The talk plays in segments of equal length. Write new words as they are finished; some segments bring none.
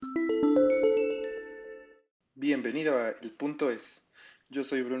bienvenido a El Punto Es. Yo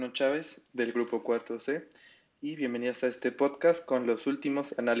soy Bruno Chávez del grupo 4C y bienvenidos a este podcast con los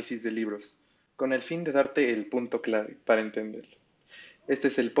últimos análisis de libros, con el fin de darte el punto clave para entenderlo. Este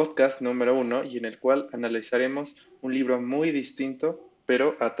es el podcast número 1 y en el cual analizaremos un libro muy distinto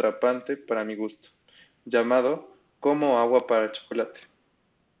pero atrapante para mi gusto, llamado Como agua para chocolate.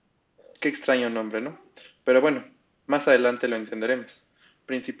 Qué extraño nombre, ¿no? Pero bueno, más adelante lo entenderemos.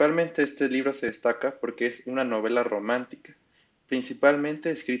 Principalmente este libro se destaca porque es una novela romántica, principalmente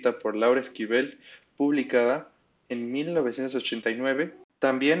escrita por Laura Esquivel, publicada en 1989,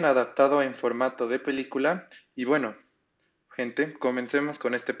 también adaptado en formato de película. Y bueno, gente, comencemos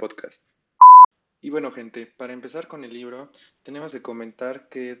con este podcast. Y bueno, gente, para empezar con el libro, tenemos que comentar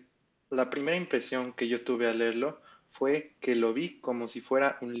que la primera impresión que yo tuve al leerlo fue que lo vi como si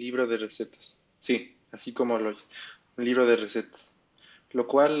fuera un libro de recetas. Sí, así como lo es, un libro de recetas. Lo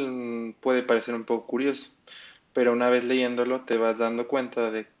cual puede parecer un poco curioso, pero una vez leyéndolo te vas dando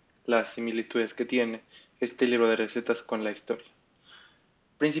cuenta de las similitudes que tiene este libro de recetas con la historia.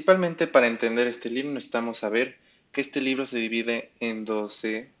 Principalmente para entender este libro necesitamos saber que este libro se divide en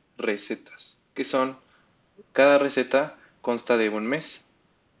 12 recetas, que son, cada receta consta de un mes.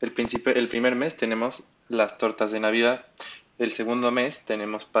 El primer mes tenemos las tortas de Navidad, el segundo mes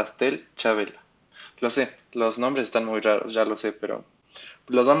tenemos pastel Chabela. Lo sé, los nombres están muy raros, ya lo sé, pero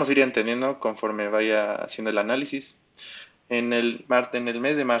los vamos a ir entendiendo conforme vaya haciendo el análisis. En el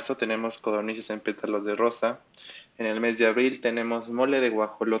mes de marzo tenemos codornices en pétalos de rosa. En el mes de abril tenemos mole de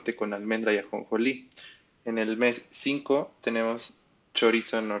guajolote con almendra y ajonjolí. En el mes 5 tenemos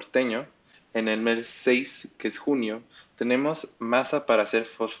chorizo norteño. En el mes 6, que es junio, tenemos masa para hacer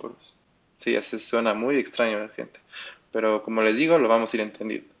fósforos. Sí, así suena muy extraño, gente. Pero como les digo, lo vamos a ir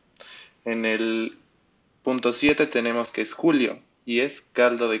entendiendo. En el punto 7 tenemos que es julio y es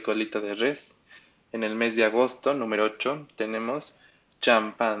caldo de colita de res. En el mes de agosto, número 8, tenemos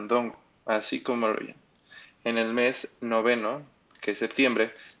champandongo, así como lo oyen. En el mes noveno, que es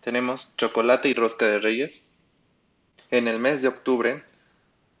septiembre, tenemos chocolate y rosca de reyes. En el mes de octubre,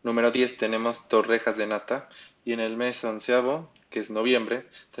 número 10, tenemos torrejas de nata. Y en el mes onceavo, que es noviembre,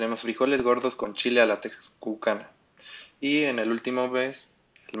 tenemos frijoles gordos con chile a la texcucana. Y en el último mes,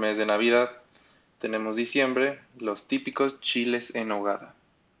 el mes de Navidad, tenemos diciembre, los típicos chiles en nogada.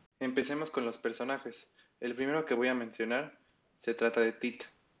 Empecemos con los personajes. El primero que voy a mencionar se trata de Tita.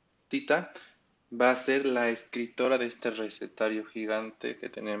 Tita va a ser la escritora de este recetario gigante que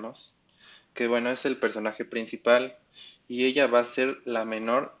tenemos, que bueno, es el personaje principal y ella va a ser la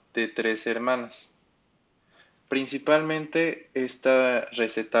menor de 3 hermanas. Principalmente este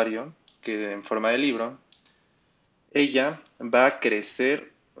recetario, que en forma de libro, ella va a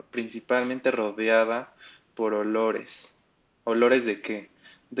crecer principalmente rodeada por olores. ¿Olores de qué?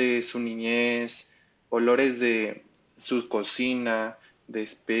 De su niñez, olores de su cocina, de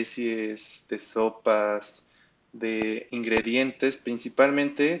especies, de sopas, de ingredientes,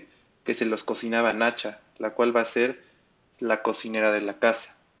 principalmente que se los cocinaba Nacha, la cual va a ser la cocinera de la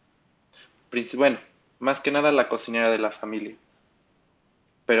casa. Bueno, más que nada la cocinera de la familia.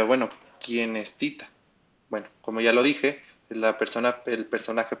 Pero bueno, ¿quién es Tita? Bueno, como ya lo dije, es el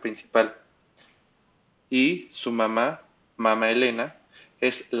personaje principal. Y su mamá, Mamá Elena,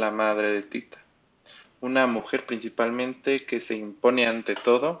 es la madre de Tita. Una mujer principalmente que se impone ante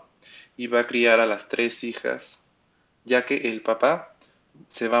todo y va a criar a las 3 hijas, ya que el papá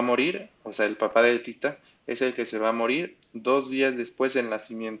se va a morir, o sea, el papá de Tita es el que se va a morir 2 días después del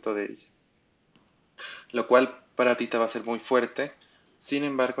nacimiento de ella. Lo cual para Tita va a ser muy fuerte, sin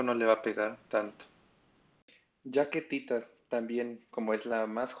embargo no le va a pegar tanto. Ya que Tita también, como es la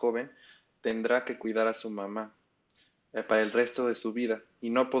más joven, tendrá que cuidar a su mamá para el resto de su vida y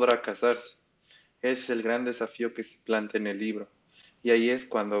no podrá casarse. Ese es el gran desafío que se plantea en el libro. Y ahí es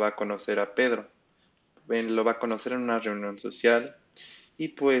cuando va a conocer a Pedro. Lo va a conocer en una reunión social y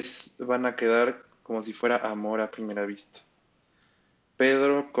pues van a quedar como si fuera amor a primera vista.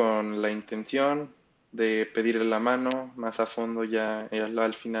 Pedro con la intención de pedirle la mano más a fondo ya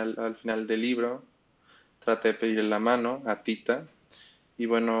al final del libro, trata de pedirle la mano a Tita. Y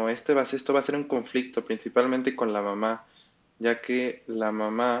bueno, esto va a ser un conflicto principalmente con la mamá, ya que la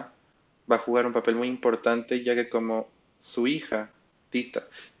mamá va a jugar un papel muy importante, ya que como su hija, Tita,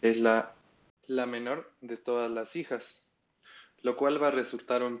 es la menor de todas las hijas, lo cual va a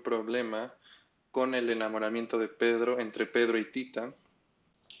resultar un problema con el enamoramiento de Pedro entre Pedro y Tita,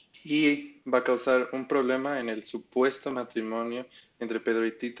 y va a causar un problema en el supuesto matrimonio entre Pedro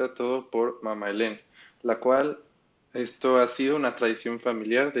y Tita, todo por Mamá Elena, la cual esto ha sido una tradición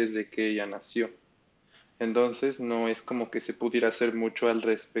familiar desde que ella nació. Entonces no es como que se pudiera hacer mucho al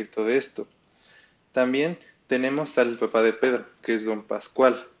respecto de esto. También Tenemos al papá de Pedro, que es don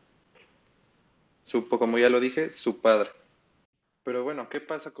Pascual, como ya lo dije, su padre. Pero bueno, ¿qué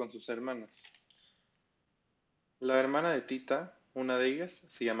pasa con sus hermanas? La hermana de Tita, una de ellas,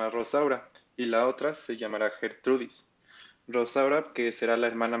 se llama Rosaura y la otra se llamará Gertrudis. Rosaura, que será la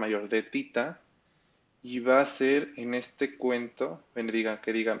hermana mayor de Tita, y va a ser en este cuento,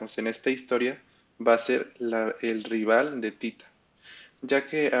 que digamos, en esta historia, va a ser el rival de Tita, ya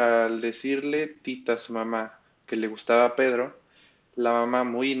que al decirle Tita a su mamá que le gustaba a Pedro, la mamá,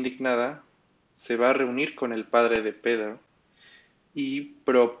 muy indignada, se va a reunir con el padre de Pedro y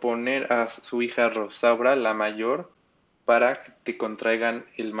proponer a su hija Rosaura, la mayor, para que contraigan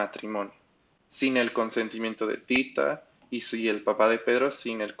el matrimonio, sin el consentimiento de Tita y el papá de Pedro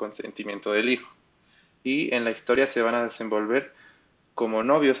sin el consentimiento del hijo. Y en la historia se van a desenvolver como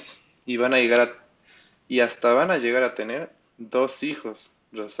novios y hasta van a llegar a tener dos hijos,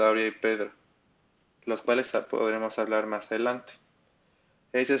 Rosaura y Pedro, los cuales podremos hablar más adelante.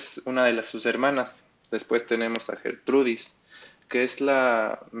 Esa es una de sus hermanas. Después tenemos a Gertrudis, que es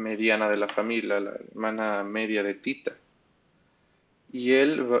la mediana de la familia, la hermana media de Tita. Y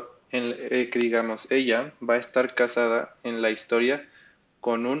que digamos, ella va a estar casada en la historia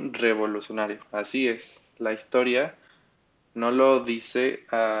con un revolucionario. Así es, la historia no lo dice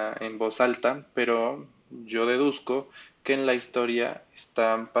en voz alta, pero yo deduzco que en la historia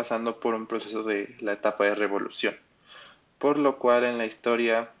están pasando por un proceso de la etapa de revolución. Por lo cual en la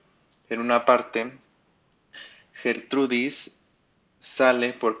historia, en una parte, Gertrudis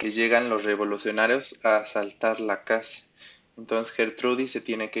sale porque llegan los revolucionarios a asaltar la casa. Entonces Gertrudis se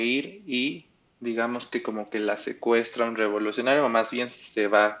tiene que ir y digamos que como que la secuestra un revolucionario, o más bien se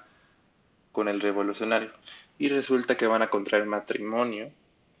va con el revolucionario. Y resulta que van a contraer matrimonio,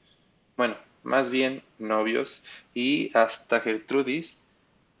 bueno, más bien novios, y hasta Gertrudis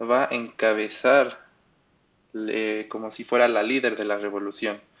va a encabezar como si fuera la líder de la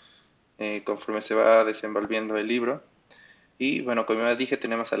revolución, conforme se va desenvolviendo el libro. Y bueno, como ya dije,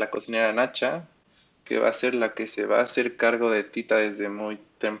 tenemos a la cocinera Nacha, que va a ser la que se va a hacer cargo de Tita desde muy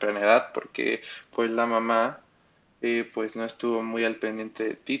temprana edad, porque pues la mamá pues no estuvo muy al pendiente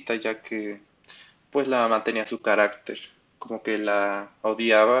de Tita, ya que pues la mamá tenía su carácter, como que la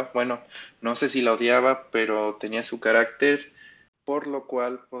odiaba, bueno, no sé si la odiaba, pero tenía su carácter, por lo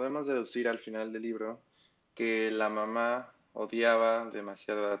cual podemos deducir al final del libro que la mamá odiaba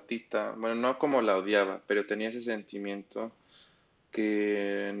demasiado a Tita, bueno, no como la odiaba, pero tenía ese sentimiento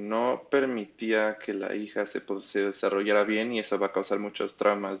que no permitía que la hija se desarrollara bien y eso va a causar muchos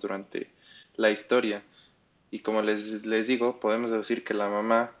traumas durante la historia. Y como les digo, podemos decir que la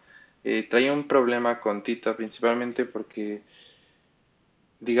mamá traía un problema con Tita principalmente porque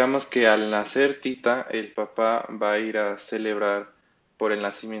digamos que al nacer Tita, el papá va a ir a celebrar por el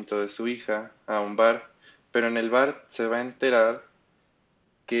nacimiento de su hija a un bar, pero en el bar se va a enterar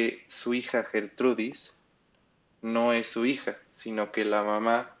que su hija Gertrudis no es su hija, sino que la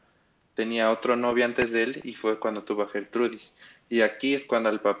mamá tenía otro novio antes de él y fue cuando tuvo a Gertrudis. Y aquí es cuando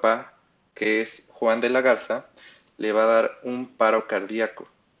al papá, que es Juan de la Garza, le va a dar un paro cardíaco.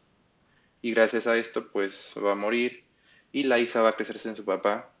 Y gracias a esto, pues va a morir y la hija va a crecer sin su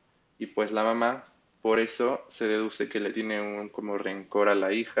papá. Y pues la mamá, por eso se deduce que le tiene un como rencor a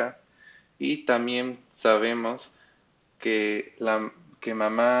la hija. Y también sabemos que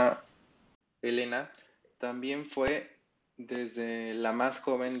mamá Elena también fue desde la más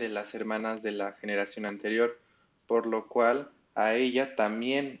joven de las hermanas de la generación anterior, por lo cual a ella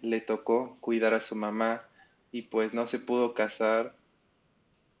también le tocó cuidar a su mamá y pues no se pudo casar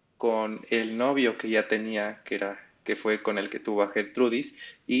con el novio que ya tenía, que fue con el que tuvo a Gertrudis,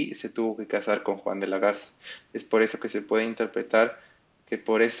 y se tuvo que casar con Juan de la Garza. Es por eso que se puede interpretar que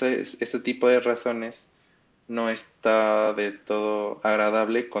por ese tipo de razones no está de todo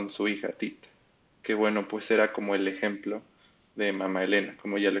agradable con su hija Tita, que bueno, pues era como el ejemplo de mamá Elena,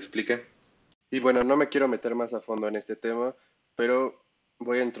 como ya lo expliqué. Y bueno, no me quiero meter más a fondo en este tema, pero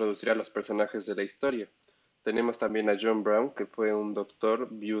voy a introducir a los personajes de la historia. Tenemos también a John Brown, que fue un doctor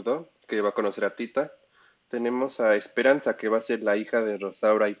viudo que va a conocer a Tita. Tenemos a Esperanza, que va a ser la hija de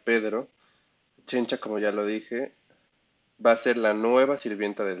Rosaura y Pedro. Chencha, como ya lo dije, va a ser la nueva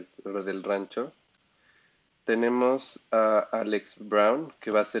sirvienta del rancho. Tenemos a Alex Brown,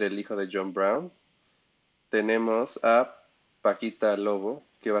 que va a ser el hijo de John Brown. Tenemos a Paquita Lobo,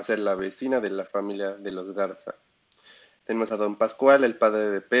 que va a ser la vecina de la familia de los Garza. Tenemos a don Pascual, el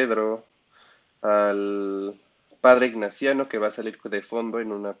padre de Pedro, al padre Ignaciano, que va a salir de fondo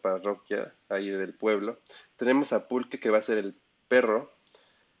en una parroquia ahí del pueblo. Tenemos a Pulque, que va a ser el perro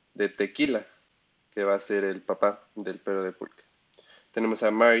de Tequila, que va a ser el papá del perro de Pulque. Tenemos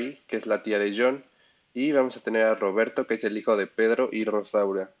a Mary, que es la tía de John, Y vamos a tener a Roberto, que es el hijo de Pedro y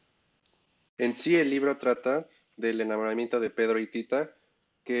Rosaura. En sí, el libro trata del enamoramiento de Pedro y Tita,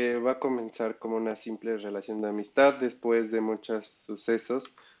 que va a comenzar como una simple relación de amistad. Después de muchos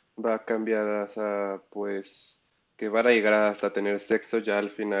sucesos, va a cambiar hasta, pues, que van a llegar hasta tener sexo ya al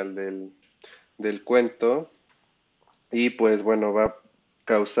final del cuento. Y pues bueno, va a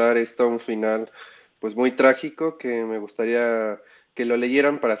causar esto un final pues muy trágico que me gustaría que lo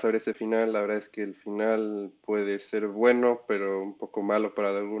leyeran para saber ese final. La verdad es que el final puede ser bueno, pero un poco malo para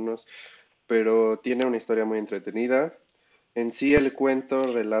algunos, pero tiene una historia muy entretenida. En sí, el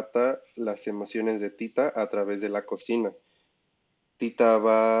cuento relata las emociones de Tita a través de la cocina. Tita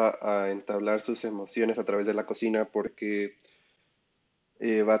va a entablar sus emociones a través de la cocina porque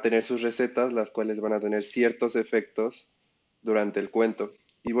va a tener sus recetas, las cuales van a tener ciertos efectos durante el cuento.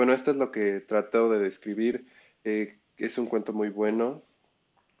 Y bueno, esto es lo que trato de describir. Es un cuento muy bueno,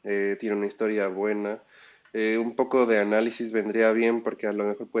 tiene una historia buena. Un poco de análisis vendría bien porque a lo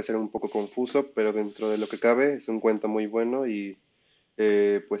mejor puede ser un poco confuso, pero dentro de lo que cabe es un cuento muy bueno y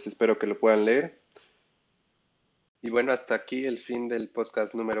pues espero que lo puedan leer. Y bueno, hasta aquí el fin del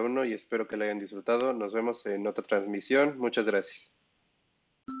podcast número 1 y espero que lo hayan disfrutado. Nos vemos en otra transmisión. Muchas gracias.